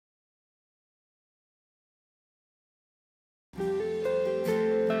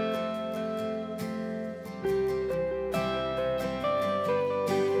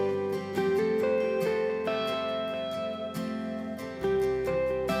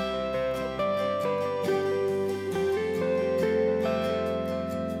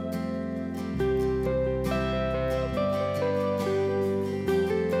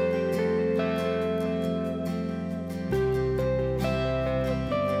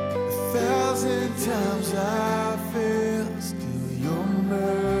1,000 times I fail, still your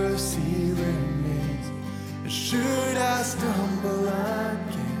mercy remains. And should I stumble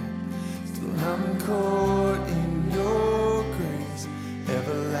again, still I'm caught in your grace.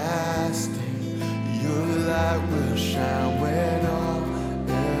 Everlasting, your light will shine when all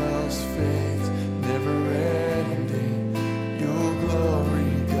else fades. Never ending, your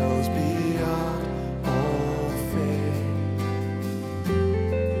glory goes beyond all faith.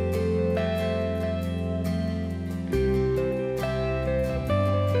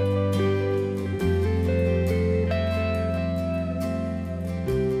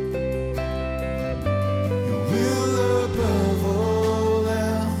 Your will above all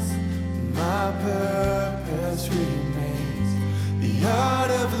else, my purpose remains. The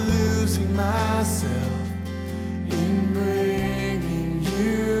art of losing myself in bringing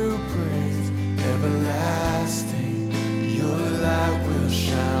you praise. Everlasting, your light will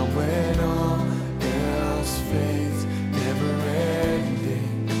shine when all else fades. Never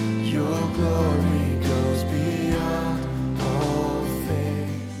ending, your glory goes beyond all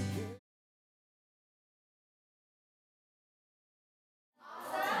faith.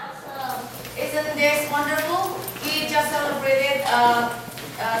 Isn't this wonderful? We just celebrated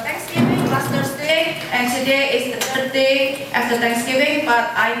Thanksgiving last Thursday, and today is the third day after Thanksgiving,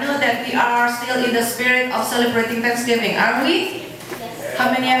 but I know that we are still in the spirit of celebrating Thanksgiving, are we?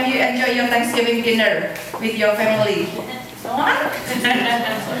 How many of you enjoy your Thanksgiving dinner with your family? No one?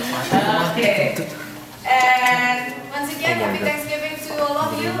 Okay. And once again, happy Thanksgiving to all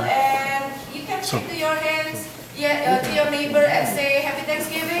of you, and you can shake to your hands to your neighbor and say Happy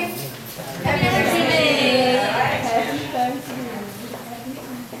Thanksgiving. Happy Thanksgiving. Alright.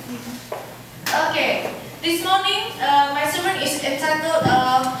 Okay, this morning my sermon is entitled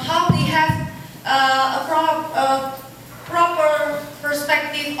How We Have a Proper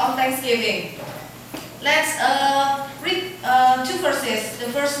Perspective on Thanksgiving. Let's read two verses.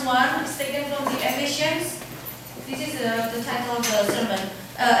 The first one is taken from the Ephesians. This is the title of the sermon.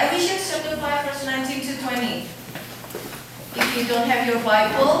 Ephesians chapter 5 verse 19 to 20. If you don't have your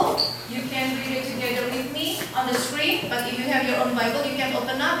Bible, you can read it together with me on the screen. But if you have your own Bible, you can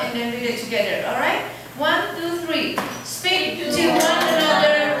open up and then read it together. Alright? 1, 2, 3. Speak to one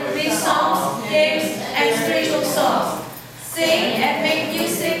another with songs, hymns, and spiritual songs. Sing and make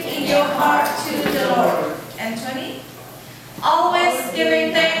music in your heart to the Lord. And 20. Always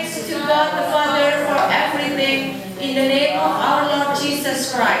giving thanks to God the Father for everything in the name of our Lord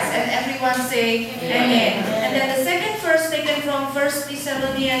Jesus Christ. And everyone say Amen. And then the second verse taken from 1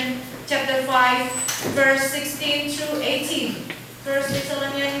 Thessalonians chapter 5 verse 16 through 18. 1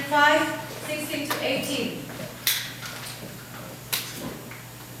 Thessalonians 5, 16 to 18.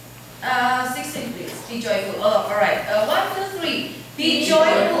 16 please. Be joyful. Oh, alright. 1, 2, 3. Be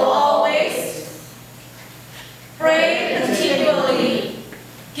joyful always. Pray continually.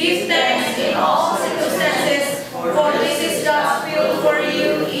 Give thanks in all circumstances, for this is God's will for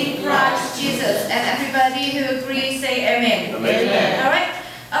you in Christ Jesus. And everybody who agrees say Amen. Amen. Alright.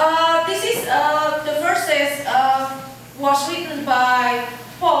 This is the verses was written by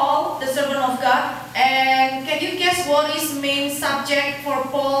Paul, the servant of God. And can you guess what is main subject for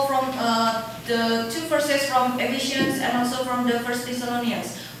Paul from the two verses from Ephesians and also from the First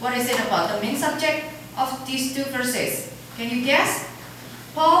Thessalonians? What is it about? The main subject of these two verses. Can you guess?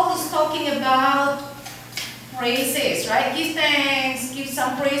 Paul is talking about praises, right? Give thanks, give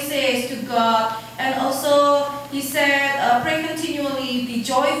some praises to God. And also he said, pray continually, be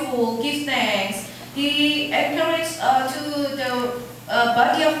joyful, give thanks. He encouraged to the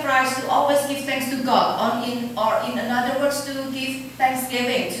body of Christ to always give thanks to God, in other words, to give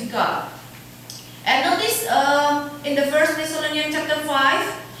thanksgiving to God. And notice in the First Thessalonians chapter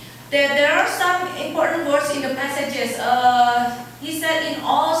 5, there are some important words in the passages. He said in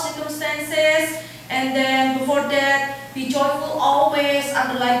all circumstances, and then before that, be joyful always,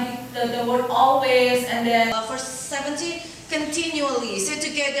 underline the word always, and then verse 17, continually. Say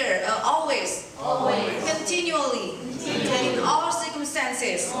together, always. Always. Continually. In all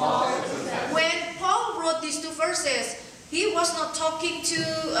circumstances. When Paul wrote these two verses, he was not talking to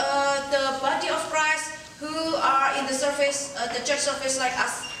the body of Christ who are in the service, the church service like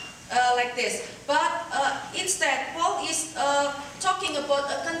us. Like this, but instead Paul is talking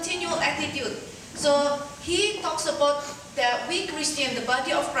about a continual attitude. So he talks about that we Christian, the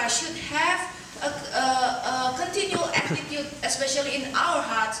body of Christ, should have a continual attitude, especially in our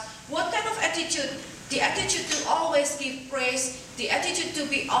hearts. What kind of attitude? The attitude to always give praise, the attitude to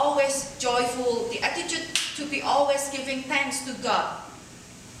be always joyful, the attitude to be always giving thanks to God.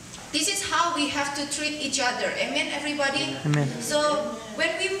 This is how we have to treat each other. Amen, everybody? Amen. So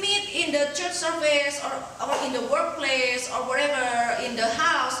when we meet in in the church service or in the workplace or wherever in the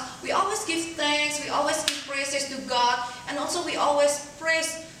house, we always give thanks, we always give praises to God, and also we always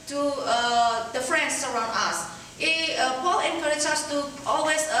praise to the friends around us. Paul encourages us to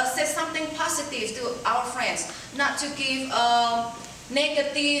always say something positive to our friends, not to give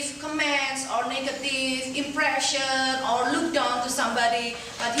negative comments or negative impression or look down to somebody,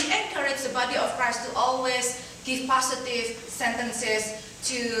 but he encourages the body of Christ to always give positive sentences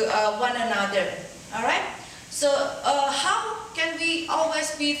to one another. All right? So how can we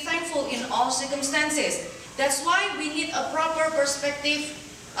always be thankful in all circumstances? That's why we need a proper perspective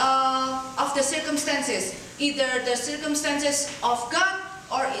of the circumstances, either the circumstances of God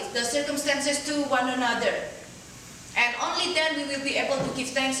or the circumstances to one another. And only then we will be able to give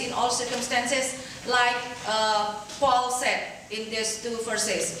thanks in all circumstances, like Paul said in these 2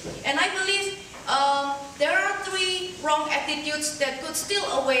 verses. And I believe there are 3 wrong attitudes that could steal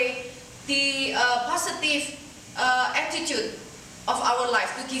away the positive attitude of our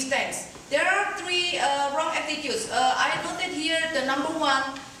life to give thanks. There are 3 wrong attitudes. I noted here the number 1,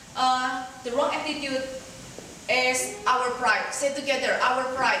 the wrong attitude is our pride. Say together, our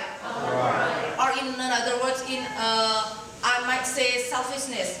pride. Our pride. Or in other words, I might say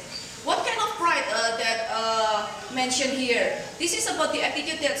selfishness. What kind of pride that mentioned here? This is about the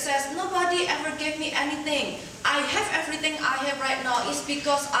attitude that says, nobody ever gave me anything. I have everything I have right now is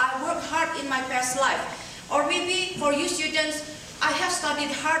because I worked hard in my past life. Or maybe for you students, I have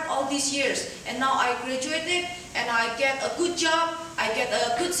studied hard all these years and now I graduated and I get a good job, I get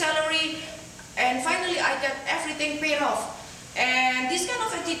a good salary, and finally I get everything paid off. And this kind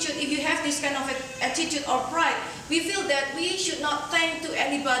of attitude, if you have this kind of attitude or pride, we feel that we should not thank to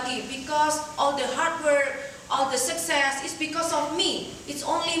anybody because all the hard work, all the success is because of me. It's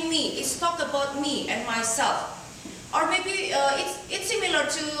only me. It's talk about me and myself. Or maybe it's similar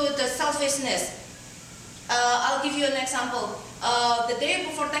to the selfishness. I'll give you an example. The day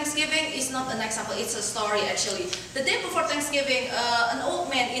before Thanksgiving is not an example, it's a story actually. The day before Thanksgiving, an old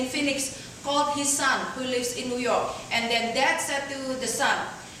man in Phoenix called his son who lives in New York, and then dad said to the son,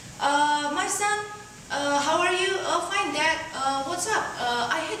 my son, how are you? Fine, Dad. What's up?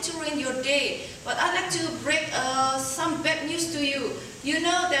 I hate to ruin your day, but I'd like to break some bad news to you. You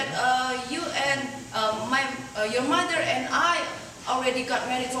know that you and your mother and I already got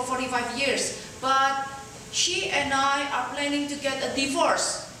married for 45 years, but she and I are planning to get a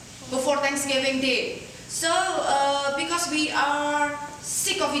divorce before Thanksgiving Day. So, because we are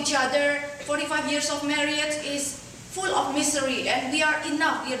sick of each other, 45 years of marriage is full of misery and we are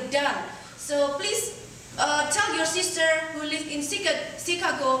enough, we are done. So please tell your sister who lives in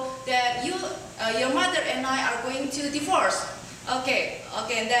Chicago that your mother and I are going to divorce. Okay,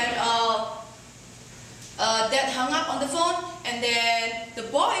 and then Dad hung up on the phone, and then the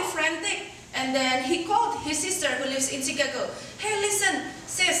boy frantic, and then he called his sister who lives in Chicago. Hey, listen,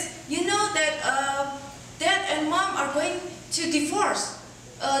 sis, you know that Dad and Mom are going to divorce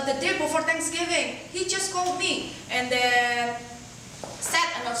the day before Thanksgiving. He just called me, and then sad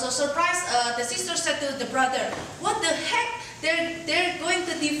and also surprised, the sister said to the brother, what the heck, they're going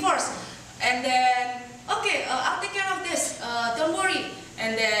to divorce. And then, okay, I'll take care of this, don't worry.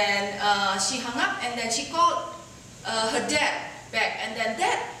 And then she hung up, and then she called her dad back, and then,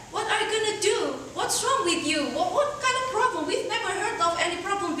 Dad, what are you gonna do? What's wrong with you? What kind of problem? We've never heard of any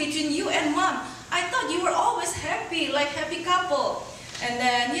problem between you and Mom. I thought you were always happy, like happy couple. And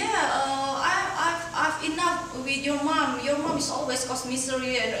then, I've enough with your mom. Your mom is always cause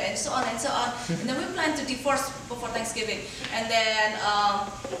misery and so on and so on. And then we plan to divorce before Thanksgiving. And then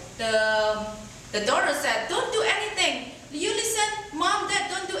the daughter said, don't do anything. You listen, Mom, Dad,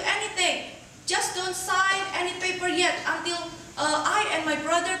 don't do anything. Just don't sign any paper yet until I and my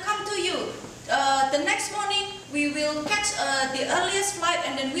brother come to you. The next morning, we will catch the earliest flight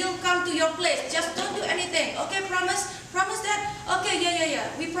and then we'll come to your place. Just don't do anything. Okay, promise? Promise, Dad? Okay,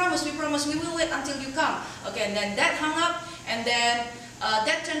 yeah. We promise. We will wait until you come. Okay, and then Dad hung up, and then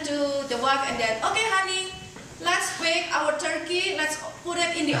Dad turned to the wife and then, okay, honey, let's bake our turkey. Let's put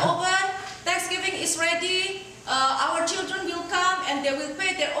it in the oven. Thanksgiving is ready. Our children will come and they will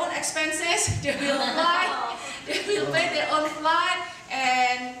pay their own expenses. They will fly. They will pay their own flight,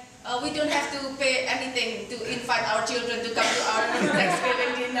 and we don't have to pay anything to invite our children to come to our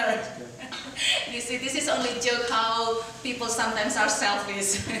Thanksgiving dinner. You see, this is only joke how people sometimes are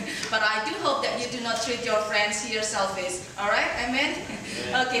selfish. But I do hope that you do not treat your friends here selfish. Alright, amen?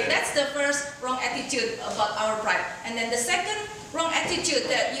 Okay, that's the first wrong attitude about our pride. And then the second wrong attitude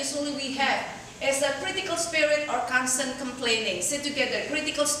that usually we have is a critical spirit or constant complaining. Say together,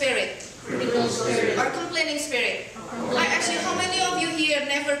 critical spirit. Critical spirit. Or complaining spirit. Like actually, how many of you here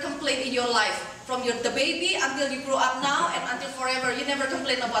never complain in your life. From the baby until you grow up now and until forever, you never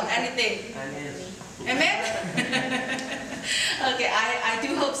complain about anything. Amen? Okay, I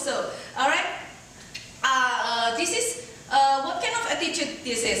do hope so. Alright? This is, what kind of attitude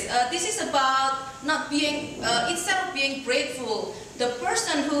this is? This is about not being, instead of being grateful, the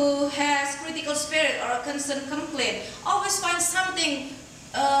person who has critical spirit or a constant complaint always finds something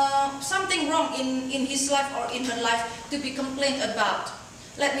wrong in his life or in her life to be complained about.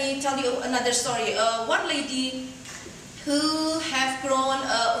 Let me tell you another story. One lady who has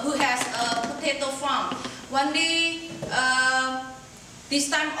a potato farm. One day, this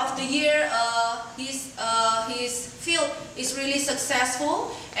time of the year, his field is really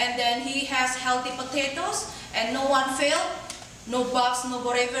successful, and then he has healthy potatoes, and no one failed, no bugs, no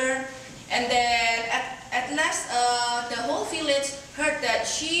whatever. And then at last, the whole village heard that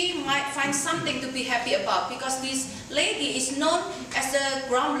she might find something to be happy about, because this lady is known as a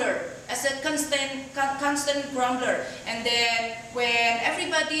grumbler, as a constant grumbler. And then when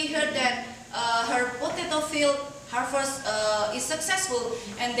everybody heard that her potato field harvest is successful,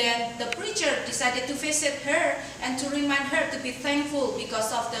 and then the preacher decided to visit her and to remind her to be thankful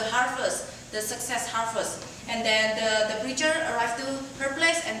because of the harvest, the success harvest. And then the preacher arrived to her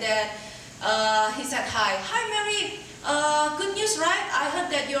place, and then he said, Hi Mary, good news, right? I heard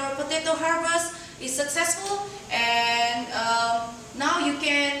that your potato harvest is successful, and now you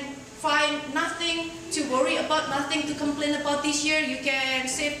can find nothing to worry about, nothing to complain about this year. You can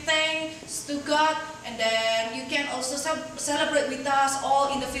say thanks to God, and then you can also celebrate with us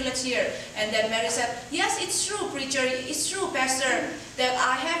all in the village here. And then Mary said, yes, it's true, preacher, it's true, pastor, that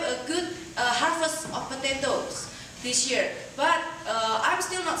I have a good harvest of potatoes this year, but I'm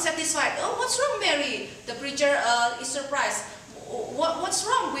still not satisfied. Oh, what's wrong, Mary? The preacher is surprised. What's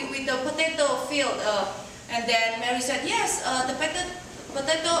wrong with the potato field? And then Mary said, yes, the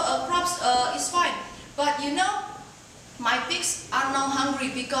potato crops is fine, but you know, my pigs are now hungry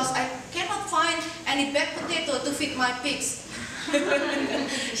because I cannot find any bad potato to feed my pigs.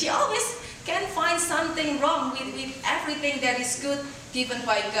 She always can find something wrong with everything that is good given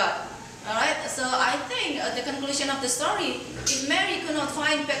by God. Alright, so I think the conclusion of the story, if Mary could not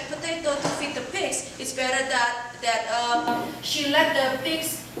find bad potato to feed the pigs, it's better that she let the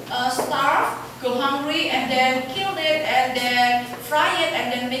pigs starve, go hungry, and then kill it, and then fry it,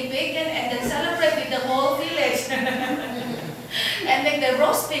 and then make bacon, and then celebrate with the whole village. And make the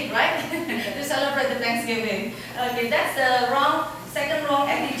roast pig, right? To celebrate the Thanksgiving. Okay, that's the second wrong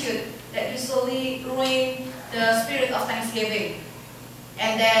attitude that usually ruin the spirit of Thanksgiving.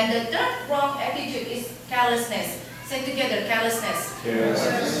 And then the third wrong attitude is carelessness. Say together, carelessness.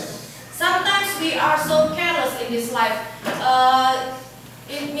 Yes. Sometimes we are so careless in this life.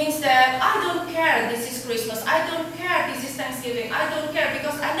 It means that I don't care this is Christmas, I don't care this is Thanksgiving, I don't care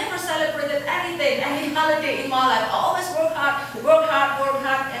because I never celebrated anything, any holiday in my life. I always work hard, and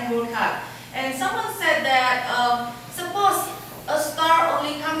work hard. And someone said that suppose a star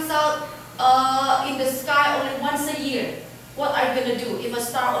only comes out in the sky only once a year. What are you going to do if a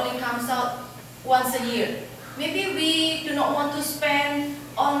star only comes out once a year? Maybe we do not want to spend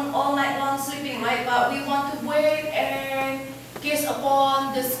all night long sleeping, right? But we want to wait and gaze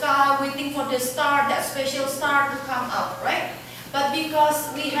upon the sky, waiting for the star, that special star to come up, right? But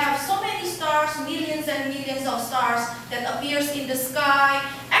because we have so many stars, millions and millions of stars that appears in the sky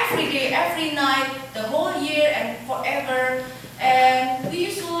every day, every night, the whole year and forever, and we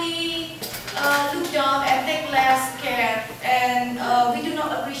usually look down and take less care, and we do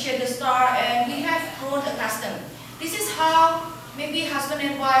not appreciate the star, and we have grown accustomed. This is how maybe husband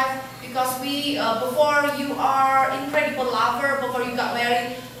and wife, because we before you are incredible lover, before you got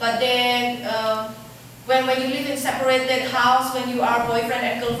married, but then when you live in separated house, when you are boyfriend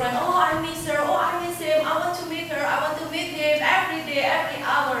and girlfriend, oh I miss her, oh I miss him, I want to meet her, I want to meet him every day, every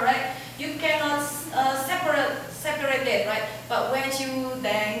hour, right? You cannot separate it, right? But when you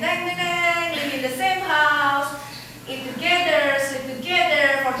live in the same house, eat together, sleep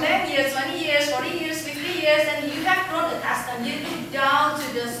together for 10 years, 20 years, 40 years, 50 years, and you have grown accustomed. You look down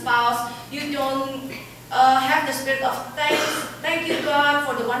to the spouse. You don't have the spirit of thank you God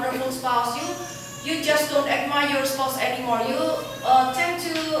for the wonderful spouse. You just don't admire your spouse anymore. You tend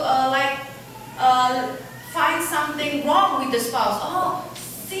to find something wrong with the spouse. Oh,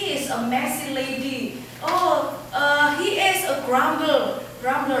 she is a messy lady. Oh, he is a grumbler.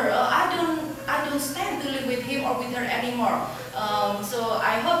 I don't stand to live with him or with her anymore. So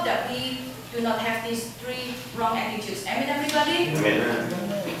I hope that we do not have these three wrong attitudes. Amen, everybody? Amen.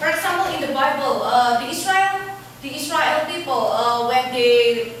 For example, in the Bible, the Israel people, when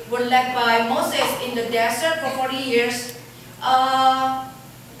they were led by Moses in the desert for 40 years,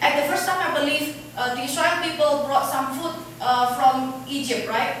 the Israel people brought some food from Egypt,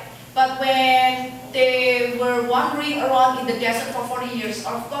 right? But when they were wandering around in the desert for 40 years,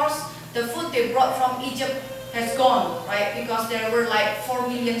 of course, the food they brought from Egypt has gone, right? Because there were like 4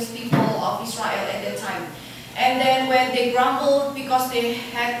 million people of Israel at that time. And then when they grumbled because they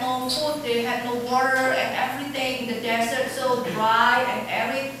had no food, they had no water and everything in the desert, so dry and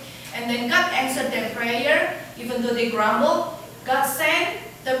arid. And then God answered their prayer, even though they grumbled. God sent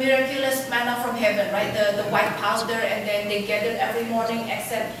the miraculous manna from heaven, right? The white powder, and then they gathered every morning,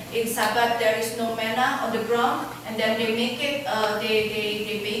 except in Sabbath there is no manna on the ground, and then they make it,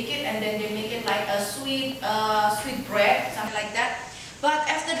 they bake it, and then they make it like a sweet bread, something like that. But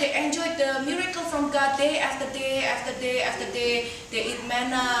after they enjoyed the miracle from God, day after day after day after day, they eat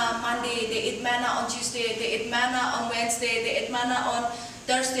manna Monday, they eat manna on Tuesday, they eat manna on Wednesday, they eat manna on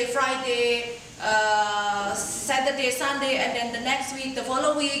Thursday, Friday, Saturday, Sunday, and then the next week, the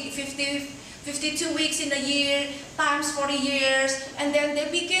following week, 52 weeks in a year, times 40 years, and then they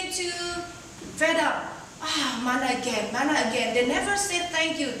begin to fed up. Manna again. They never said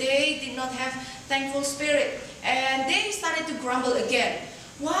thank you. They did not have thankful spirit. And they started to grumble again.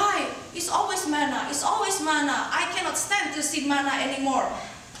 Why? It's always manna. It's always manna. I cannot stand to see manna anymore.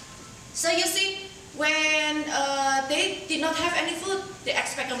 So you see, when they did not have any food, they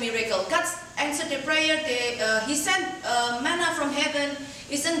expect a miracle. God answered their prayer. He sent manna from heaven.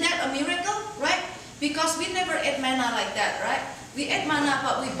 Isn't that a miracle, right? Because we never ate manna like that, right? We ate manna,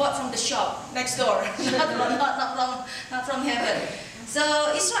 but we bought from the shop next door, not from heaven. So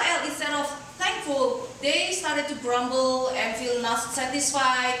Israel, instead of thankful, they started to grumble and feel not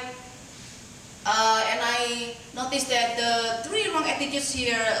satisfied. And I noticed that the 3 wrong attitudes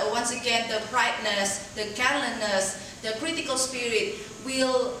here, once again, the pride-ness, the carelessness, the critical spirit,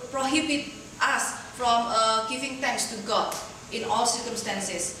 will prohibit us from giving thanks to God in all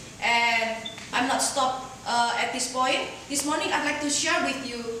circumstances. And I'm not stopped at this point. This morning I'd like to share with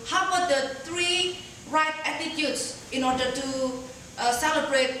you how about the 3 right attitudes in order to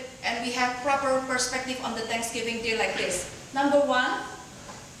celebrate and we have proper perspective on the Thanksgiving day like this. Number 1,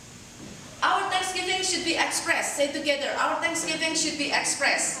 our Thanksgiving should be expressed. Say together, our Thanksgiving should be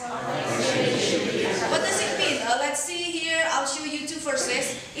expressed. What does it mean? Let's see here. I'll show you 2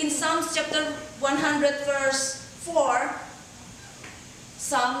 verses. In Psalms chapter 100 verse 4.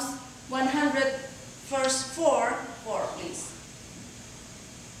 Psalms 100 verse 4. 4 please.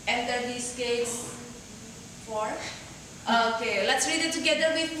 Enter these gates. 4. Okay, let's read it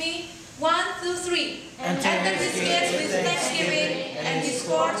together with me. 1, 2, 3. Enter his gates with thanksgiving and his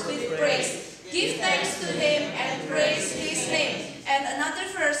courts with praise. Give thanks to him and praise his name. And another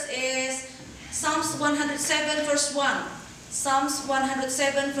verse is Psalms 107 verse 1. Psalms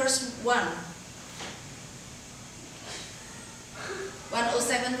 107 verse 1.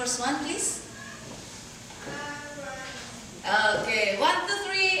 107 verse 1 please. Okay, 1, 2,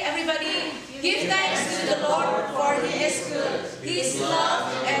 3, everybody. Give thanks to the Lord, for he is good. His love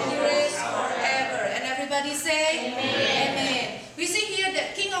endures forever. And everybody say, Amen. Amen. We see here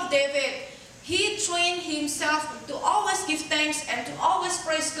that King of David, he trained himself to always give thanks and to always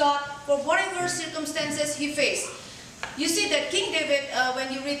praise God for whatever circumstances he faced. You see that King David,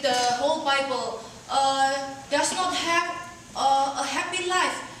 when you read the whole Bible, does not have a happy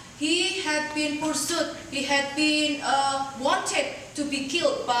life. He had been pursued. He had been wanted to be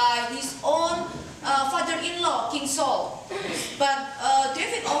killed by his own father-in-law, King Saul. But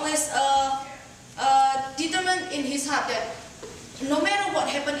David always determined in his heart that no matter what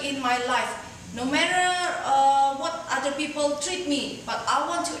happened in my life, no matter what other people treat me, but I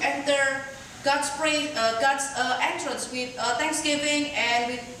want to enter God's entrance with thanksgiving and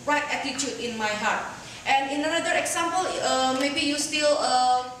with right attitude in my heart. And in another example, maybe you still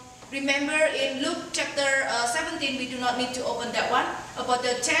remember in Luke chapter 17, we do not need to open that one, about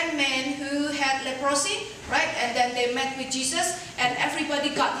the 10 men who had leprosy, right? And then they met with Jesus and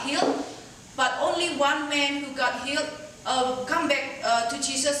everybody got healed. But only one man who got healed come back to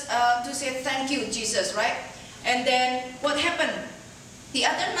Jesus to say thank you, Jesus, right? And then what happened? The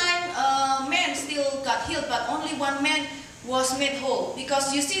other 9 men still got healed, but only one man was made whole.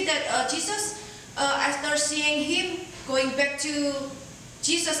 Because you see that Jesus, after seeing him going back to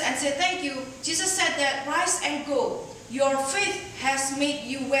Jesus and say thank you, Jesus said that rise and go, your faith has made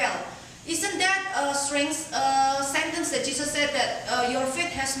you well. Isn't that a strange sentence that Jesus said that your faith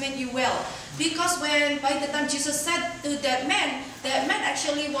has made you well? Because when by the time Jesus said to that man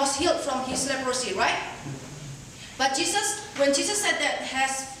actually was healed from his leprosy, right? But when Jesus said that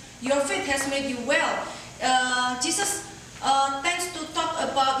your faith has made you well, Jesus tends to talk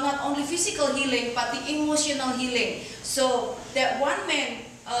about not only physical healing but the emotional healing. So that one man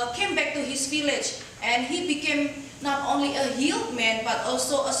came back to his village, and he became not only a healed man, but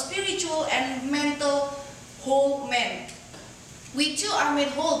also a spiritual and mental whole man. We too are made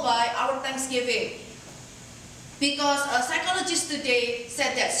whole by our thanksgiving. Because psychologists today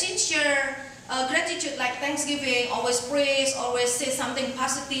said that sincere gratitude like thanksgiving, always praise, always say something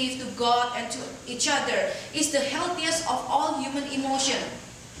positive to God and to each other, is the healthiest of all human emotion.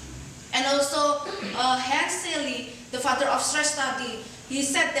 And also Hans Selye, the father of stress study, he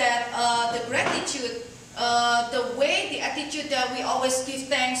said that the gratitude, the way, the attitude that we always give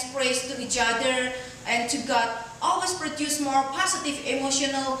thanks, praise to each other and to God, always produce more positive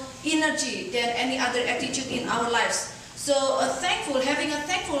emotional energy than any other attitude in our lives. So having a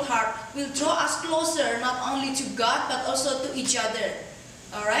thankful heart will draw us closer not only to God but also to each other.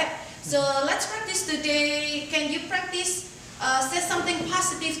 Alright? So let's practice today. Can you practice say something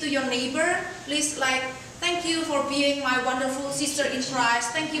positive to your neighbor? Please, like, thank you for being my wonderful sister in Christ.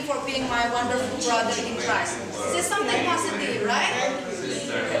 Thank you for being my wonderful brother in Christ. Say something positive, right?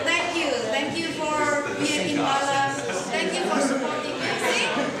 Thank you. Thank you for being in Malam. Thank you for supporting me. See?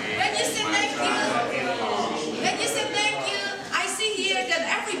 When you say thank you, I see here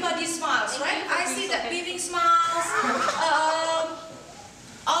that everybody smiles, right? I see that beaming smiles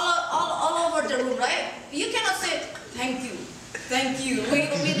all over the room, right? You cannot say thank you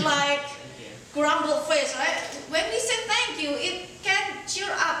with like grumbled face, right? When we say thank you, it can cheer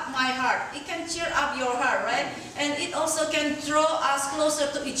up my heart. It can cheer up your heart, right? And it also can draw us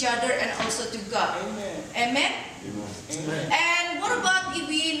closer to each other and also to God. Amen? Amen. And what about if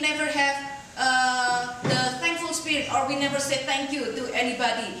we never have the thankful spirit, or we never say thank you to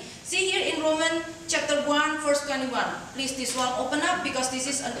anybody? See here in Romans chapter 1, verse 21. Please, this one open up because this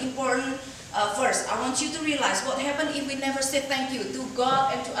is an important verse. I want you to realize what happened if we never say thank you to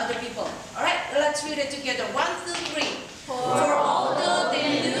God and to other people. Alright, let's read it together. 1, 2, 3. For although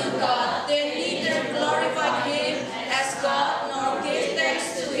they knew God, they neither glorified Him as God nor gave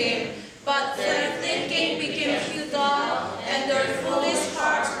thanks to Him, but their thinking became futile and their foolish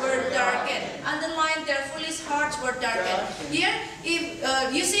hearts were darkened. Underline, their foolish hearts were darkened. Here,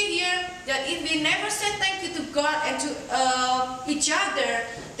 if you see here that if we never say thank you to God and to each other,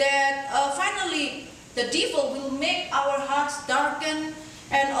 that finally the devil will make our hearts darken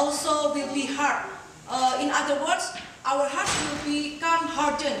and also will be hard. In other words, our hearts will become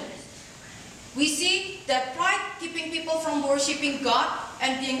hardened. We see that pride keeping people from worshiping God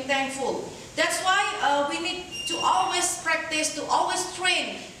and being thankful. That's why we need to always practice, to always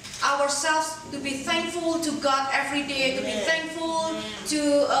train ourselves to be thankful to God every day, to be thankful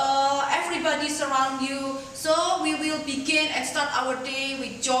to everybody surround you. So we will begin and start our day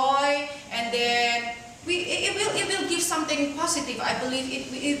with joy, and then it will give something positive. I believe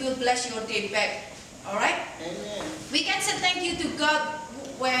it will bless your day back. Alright? We can say thank you to God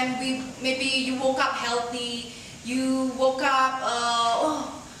when maybe you woke up healthy, you woke up,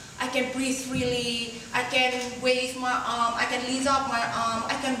 I can breathe freely, I can wave my arm, I can lift up my arm,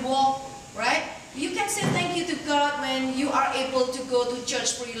 I can walk, right? You can say thank you to God when you are able to go to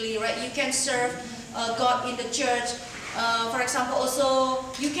church freely, right? You can serve God in the church. For example, also,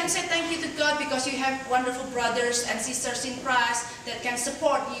 you can say thank you to God because you have wonderful brothers and sisters in Christ that can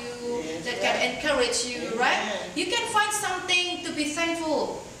support you, that can encourage you, right? You can find something to be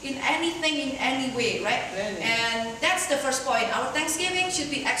thankful in anything, in any way, right? And that's the first point. Our thanksgiving should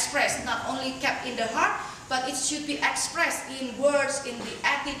be expressed, not only kept in the heart, but it should be expressed in words, in the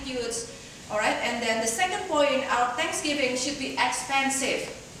attitudes, all right? And then the second point, our thanksgiving should be expansive.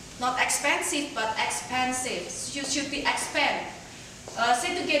 Not expensive, but expansive. You should be expand.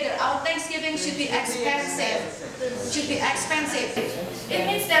 Say together, our thanksgiving should be expansive. Should be expansive. It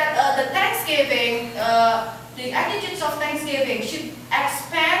means that the thanksgiving, the attitudes of thanksgiving should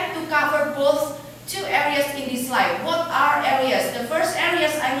expand to cover both two areas in this life. What are areas? The first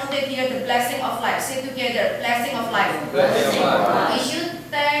areas I noted here, the blessing of life. Say together, blessing of life. Blessing of life. We should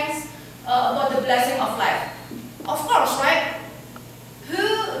thanks about the blessing of life. Of course, right?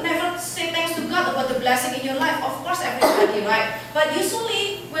 Who never say thanks to God about the blessing in your life? Of course, everybody, right? But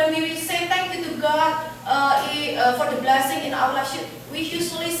usually, when we say thank you to God for the blessing in our life, we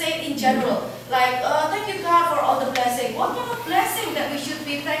usually say in general, like, thank you God for all the blessing. What kind of blessing that we should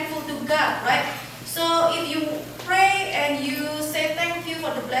be thankful to God, right? So if you pray and you say thank you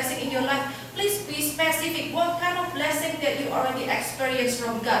for the blessing in your life, please be specific. What kind of blessing that you already experienced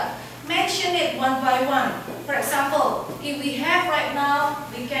from God? Mention it one by one. For example, if we have right now,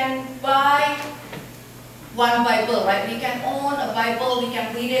 we can buy one Bible, right? We can own a Bible, we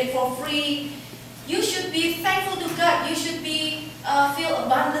can read it for free. You should be thankful to God. You should be feel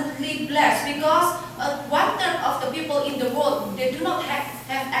abundantly blessed because 1/3 of the people in the world, they do not have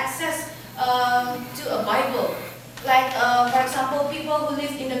access to a Bible. Like for example, people who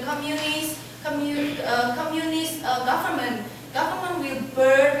live in the communist government will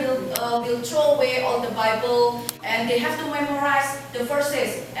burn, will throw away all the Bible, and they have to memorize the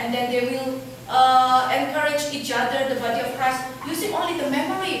verses, and then they will encourage each other, the body of Christ, using only the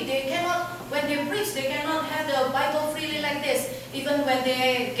memory. They cannot, when they preach, they cannot have the Bible freely like this. Even when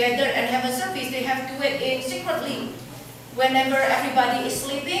they gather and have a service, they have to do it in secretly. Whenever everybody is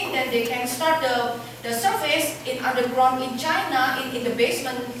sleeping, then they can start the service in underground in China, in the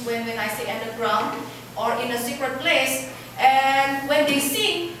basement, when I say underground, or in a secret place. And when they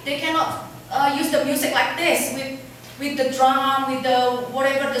sing, they cannot use the music like this, with the drum, with the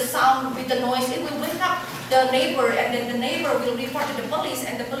whatever the sound, with the noise. It will wake up the neighbor, and then the neighbor will report to the police,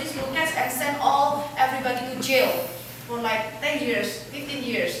 and the police will catch and send everybody to jail for like 10 years, 15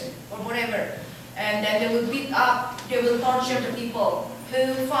 years, or whatever. And then they will beat up, they will torture the people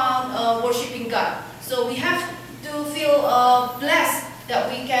who found worshiping God. So we have to feel blessed that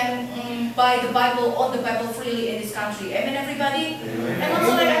we can buy the Bible, own the Bible freely in this country. Amen, everybody? Amen. And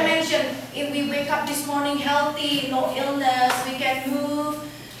also, like I mentioned, if we wake up this morning healthy, no illness, we can move,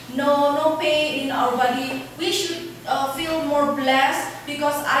 no pain in our body, we should feel more blessed,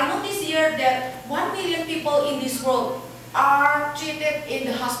 because I know this year that 1 million people in this world are treated in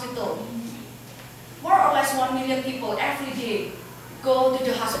the hospital. More or less 1 million people every day go to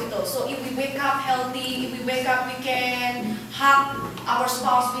the hospital. So if we wake up healthy, if we wake up, we can hug our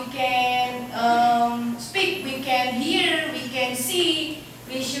spouse, we can speak, we can hear, we can see,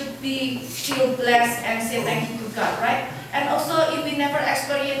 we should feel blessed and say thank you to God, right? And also, if we never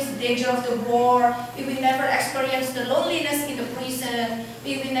experience the danger of the war, if we never experience the loneliness in the prison,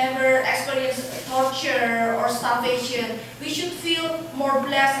 if we never experience torture or starvation, we should feel more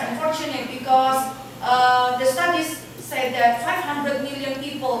blessed and fortunate, because the studies say that 500 million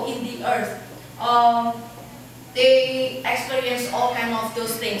people in the earth, they experience all kinds of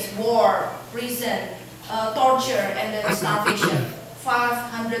those things: war, prison, torture, and then starvation.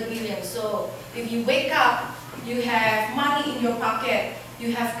 500 million. So if you wake up, you have money in your pocket,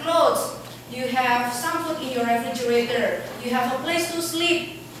 you have clothes, you have some food in your refrigerator, you have a place to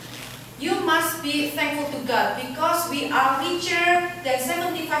sleep, you must be thankful to God, because we are richer than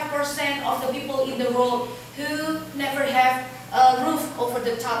 75% of the people in the world who never have a roof over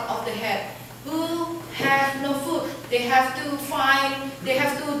the top of the head, who have no food. They have to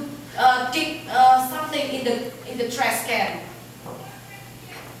dig something in the trash can,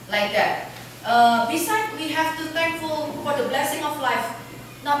 like that. Besides, we have to thankful for the blessing of life.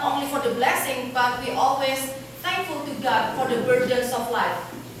 Not only for the blessing, but we always thankful to God for the burdens of life.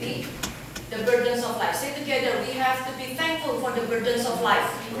 The burdens of life. Say together, we have to be thankful for the burdens of life.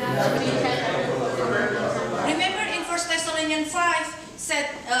 Remember in 1 Thessalonians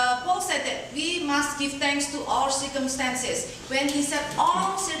 5, Paul said that we must give thanks to all circumstances. When he said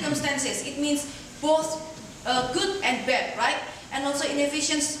all circumstances, it means both good and bad, right? And also in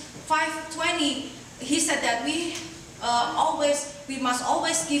Ephesians 5:20, he said that we must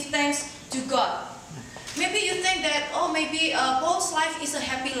always give thanks to God. Maybe you think that, oh, maybe Paul's life is a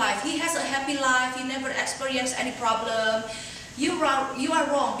happy life. He has a happy life. He never experienced any problem. You are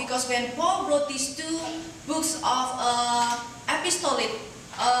wrong, because when Paul wrote these two books of epistolate,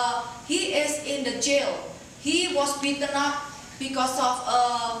 he is in the jail. He was beaten up because of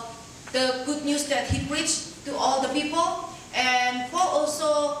the good news that he preached to all the people. And Paul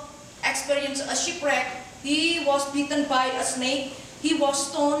also experienced a shipwreck. He was beaten by a snake. He was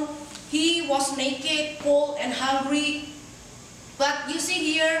stoned. He was naked, cold, and hungry. But you see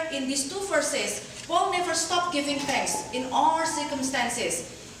here in these two verses, Paul never stopped giving thanks in all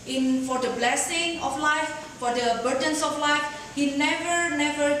circumstances. For the blessing of life, for the burdens of life, he never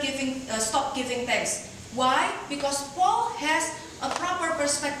stopped giving thanks. Why? Because Paul has a proper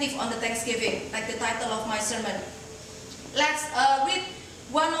perspective on the Thanksgiving, like the title of my sermon. Let's read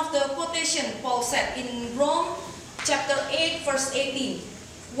one of the quotation Paul said in Rome chapter 8 verse 18.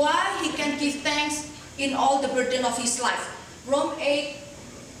 Why he can give thanks in all the burden of his life. Rome 8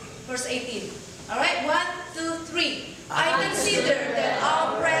 verse 18. Alright, 1, 2, 3. I consider that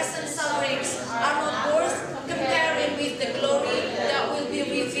our present sufferings are not worth comparing with the glory that will be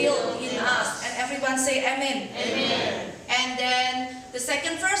revealed in us. And everyone say amen. Amen. And then the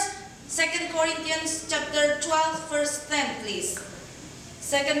second verse, 2 Corinthians chapter 12 verse 10, please.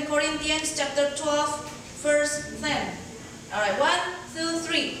 2 Corinthians chapter 12 verse 10. Alright, 1, 2,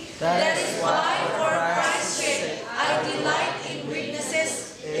 3. That is why for Christ's sake I delight in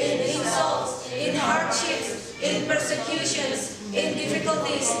weaknesses, in insults, in hardships, in persecutions, in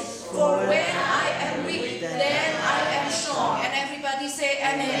difficulties. For when I am weak, then I am strong. And everybody say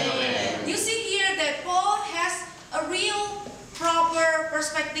amen. You see here that Paul has a real proper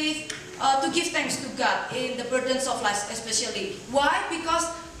perspective to give thanks to God in the burdens of life especially. Why?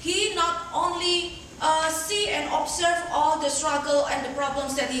 Because he not only see and observe all the struggle and the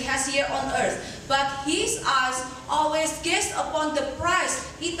problems that he has here on earth, but his eyes always gaze upon the prize,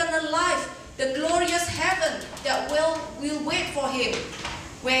 eternal life, the glorious heaven that will wait for him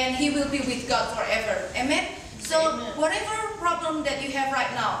when he will be with God forever. Amen? So whatever problem that you have right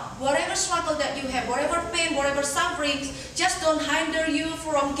now, whatever struggle that you have, whatever pain, whatever sufferings, just don't hinder you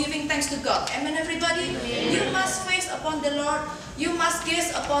from giving thanks to God. Amen, everybody? Amen. You must face upon the Lord. You must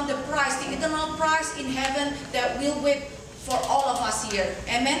gaze upon the prize, the eternal prize in heaven that will wait for all of us here.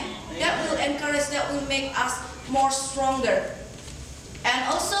 Amen? That will encourage, that will make us more stronger. And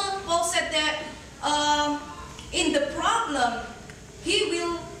also, Paul said that in the problem, he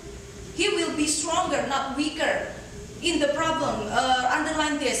will be stronger, not weaker. In the problem,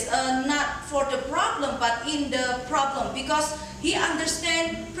 underline this, not for the problem, but in the problem, because he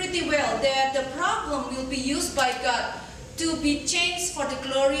understands pretty well that the problem will be used by God to be changed for the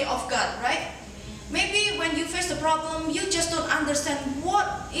glory of God, right? Maybe when you face the problem, you just don't understand what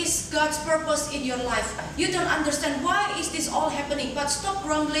is God's purpose in your life. You don't understand why is this all happening. But stop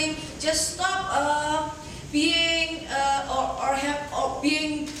grumbling. Just stop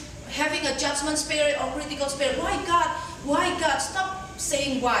having a judgment spirit or critical spirit. Why God? Why God? Stop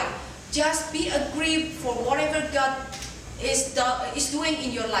saying why. Just be aggrieved for whatever God is doing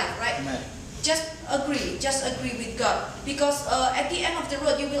in your life, right? Amen. Just agree with God, because at the end of the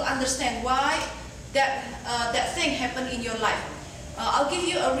road you will understand why that thing happened in your life. I'll give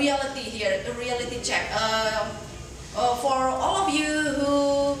you a reality here, a reality check. For all of you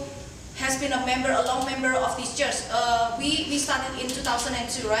who has been a long member of this church, we started in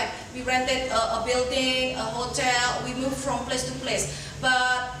 2002, right? We rented a building, a hotel. We moved from place to place,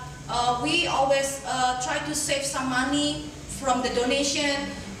 but we always try to save some money from the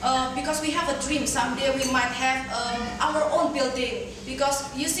donation. Because we have a dream, someday we might have our own building. Because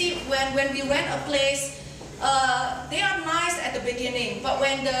you see, when we rent a place, they are nice at the beginning, but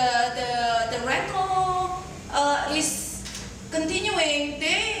when the rental is continuing,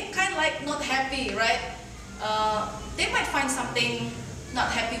 they kind of like not happy, right? They might find something not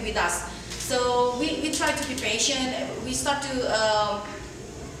happy with us. So we try to be patient. We start to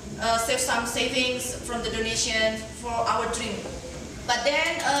save some savings from the donation for our dream. But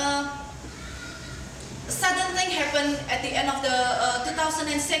then a sudden thing happened at the end of the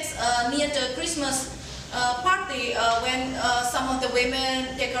 2006 near the Christmas party when some of the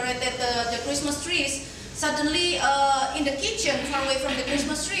women decorated the Christmas trees. Suddenly in the kitchen, far away from the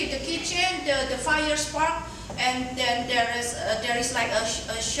Christmas tree, the fire sparked, and then there is like a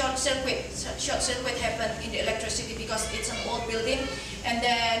short circuit happened in the electricity because it's an old building. And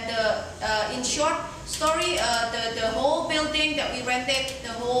then in short story, the whole building that we rented,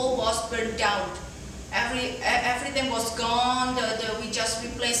 the whole was burned down. Everything was gone. We just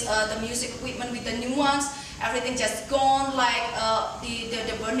replaced the music equipment with the new ones. Everything just gone, like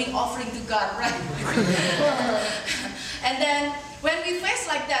the burning offering to God, right? And then when we face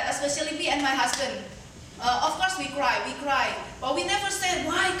like that, especially me and my husband, of course we cry, but we never said,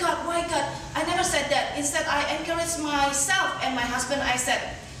 why God, why God? I never said that. Instead, I encouraged myself and my husband. I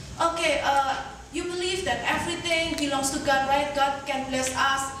said, okay, you believe that everything belongs to God, right? God can bless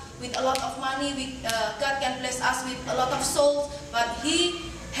us with a lot of money, God can bless us with a lot of souls, but He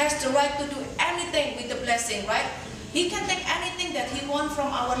has the right to do anything with the blessing, right? He can take anything that He wants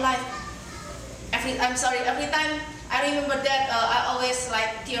from our life. Every time I remember that, I always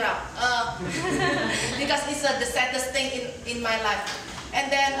like tear up because it's the saddest thing in my life.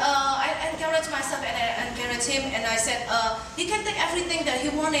 And then I encourage myself and I encourage him, and I said he can take everything that he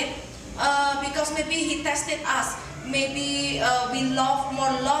wanted because maybe he tested us. Maybe we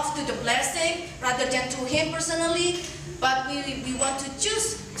more love to the blessing rather than to him personally. But we want to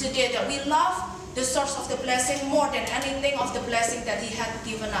choose today that we love the source of the blessing more than anything of the blessing that he had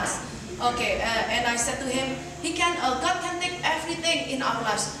given us. Okay, and I said to him, God can take everything in our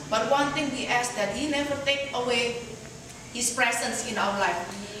lives, but one thing we ask that He never take away His presence in our life.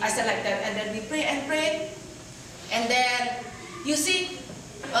 I said like that, and then we pray and pray, and then you see,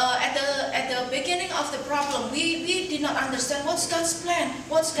 at the beginning of the problem, we did not understand what's God's plan.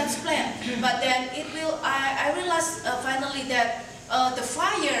 But then I realized finally that the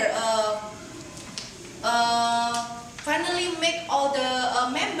fire finally make all the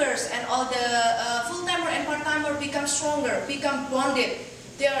members and all the full-timer and part-timer become stronger, become bonded.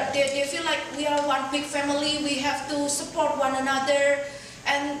 They feel like we are one big family. We have to support one another.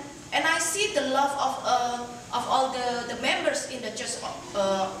 and I see the love of all the members in the church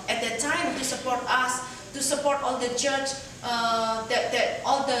at that time to support us, to support all the church, that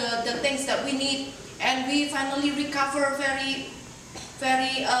all the things that we need, and we finally recover very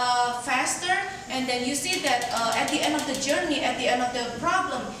faster. And then you see that at the end of the journey, at the end of the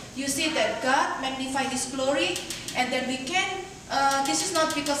problem, you see that God magnified His glory, and then we can. This is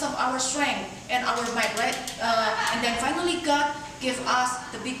not because of our strength and our might, right? And then finally God gave us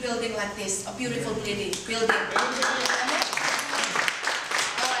the big building like this, a beautiful building. Amen?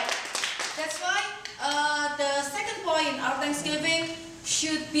 Alright. That's why the second point, our Thanksgiving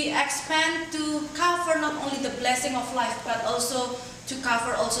should be expanded to cover not only the blessing of life, but also to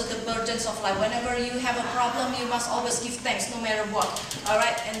cover also the burdens of life. Whenever you have a problem, you must always give thanks no matter what.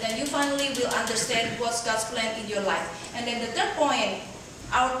 Alright, and then you finally will understand what's God's plan in your life. And then the third point,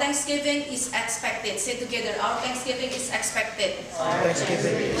 our Thanksgiving is expected. Say together, our Thanksgiving is expected. What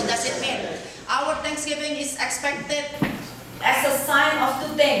does it mean? Our Thanksgiving is expected as a sign of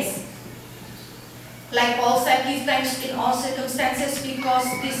two things. Like Paul said, give thanks in all circumstances because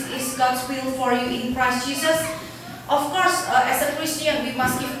this is God's will for you in Christ Jesus. Of course, as a Christian, we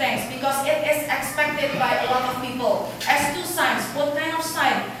must give thanks because it is expected by a lot of people. As two signs, what kind of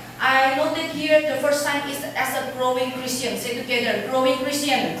sign? I noted here the first sign is as a growing Christian. Say together, growing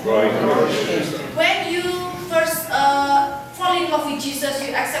Christian. When you first fall in love with Jesus,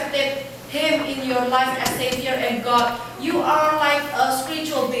 you accepted Him in your life as Savior and God. You are like a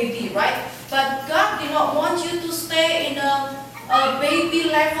spiritual baby, right? But God did not want you to stay in a baby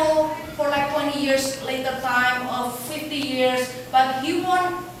level for like 20 years later time or 50 years, but He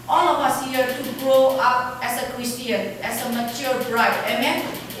wants all of us here to grow up as a Christian, as a mature bride. Amen?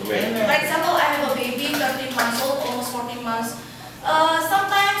 Amen. For example, I have a baby, 13 months old, almost 14 months.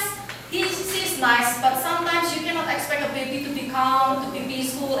 Sometimes she's nice, but sometimes you cannot expect a baby to be calm, to be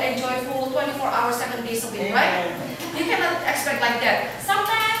peaceful and joyful 24 hours, 7 days a week, right? You cannot expect like that.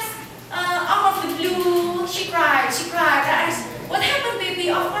 Sometimes, out of the blue, she cried. I asked, what happened, baby?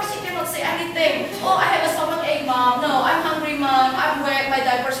 Of course, she cannot say anything. Oh, I have a stomach ache, mom. No, I'm hungry, mom. I'm wet. My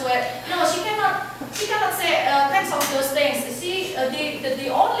diaper's wet. No, she cannot say thanks of those things. See, the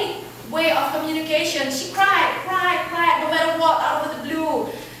only way of communication, she cried, no matter what, out of the blue.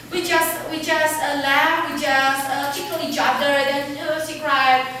 We just laugh, we just tickle each other, and then she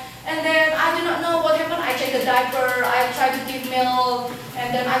cried. And then I do not know what happened. I checked the diaper, I tried to give milk, and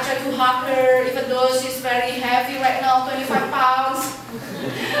then I tried to hug her, even though she's very heavy right now, 25 pounds.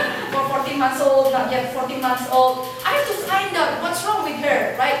 For 14 months old, not yet 14 months old. I have to find out what's wrong with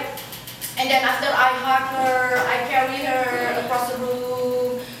her, right? And then after I hug her, I carry her across the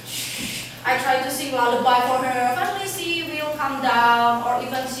room. I try to sing lullaby for her. Finally she will calm down, or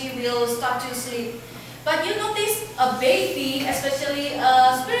even she will start to sleep. But you notice a baby, especially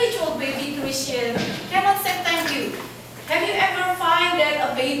a spiritual baby Christian, cannot say thank you. Have you ever find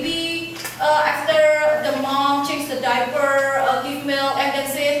that a baby, after the mom changed the diaper, give milk, and then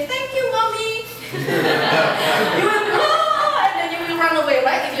say, thank you, mommy? You will, and then you will run away,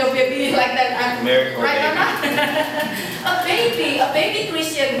 right? If your baby like that, right or not? A baby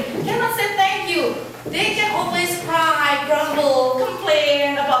Christian cannot say thank you. They can always cry, grumble,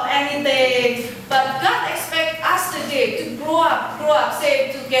 complain about anything. But God expects us today to grow up. Say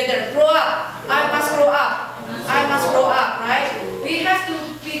it together, grow up. I must grow up. I must grow up, right? We have to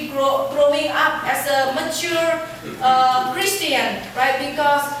be growing up as a mature Christian, right?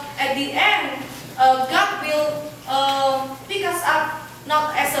 Because at the end, God will pick us up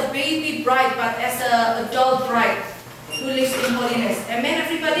not as a baby bride, but as an adult bride who lives in holiness. Amen,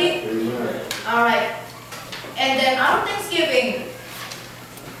 everybody? Amen. All right. And then our Thanksgiving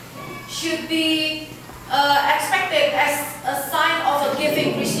should be expected as a sign of a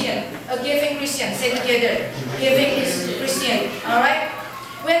giving Christian. A giving Christian. Say together. Giving is Christian. All right.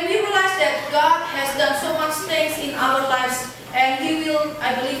 When we realize that God has done so much things in our lives, and He will,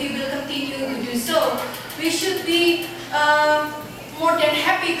 I believe He will continue to do so, we should be more than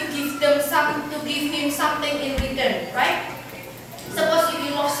happy to give Him something in return, right? Suppose if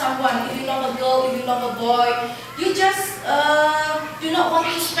you love someone, if you love a girl, if you love a boy, you just do not want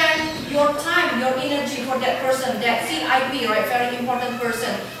to spend your time, your energy for that person, that VIP, right? Very important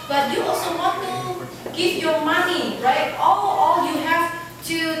person. But you also want to give your money, right? All you have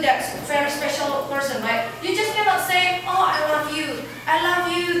to that very special person, right? You just cannot say, oh, I love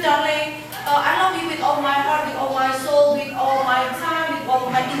you, darling. I love you with all my heart, with all my soul, with all my time, with all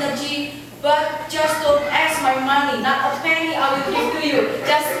my energy. But just don't ask my money, not a penny I will give to you.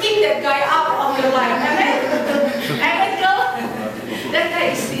 Just kick that guy out of your life, amen? Amen, girl? That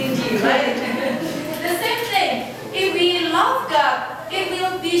guy is stingy, right? The same thing, if we love God, it will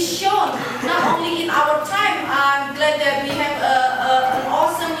our time, I'm glad that we have an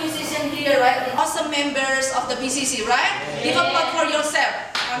awesome musician here, right? An awesome members of the BCC, right? Give a clap for yourself.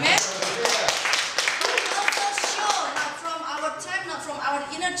 Amen. We also show not from our time, not from our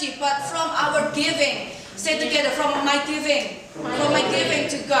energy, but from our giving. Say together, from my giving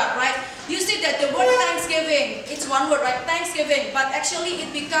to God, right? You see that the word thanksgiving, it's one word, right? Thanksgiving, but actually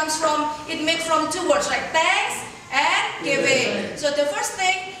it made from two words, right? Thanks and giving. So the first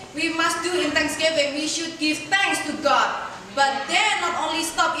thing we must do in Thanksgiving, we should give thanks to God. But then not only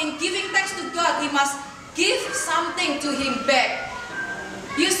stop in giving thanks to God, we must give something to Him back.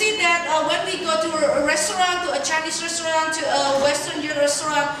 You see that when we go to a restaurant, to a Chinese restaurant, to a Western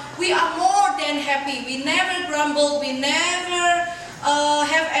restaurant, we are more than happy. We never grumble, we never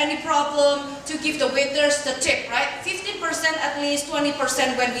have any problem to give the waiters the tip, right? 15% at least,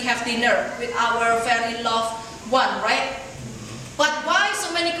 20% when we have dinner with our very loved one, right? But why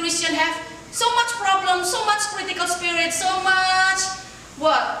so many Christians have so much problem, so much critical spirit, so much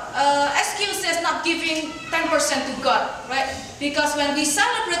excuses not giving 10% to God, right? Because when we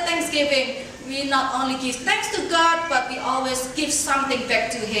celebrate Thanksgiving, we not only give thanks to God, but we always give something back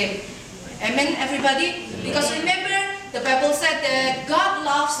to Him. Amen, everybody? Because remember, the Bible said that God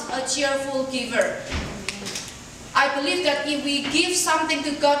loves a cheerful giver. I believe that if we give something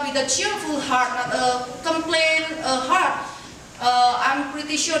to God with a cheerful heart, not a complaint heart, I'm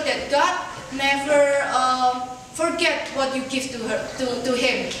pretty sure that God never forget what you give to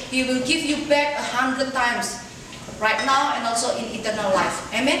Him. He will give you back 100 times, right now and also in eternal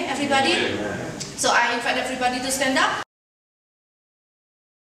life. Amen, everybody? So I invite everybody to stand up.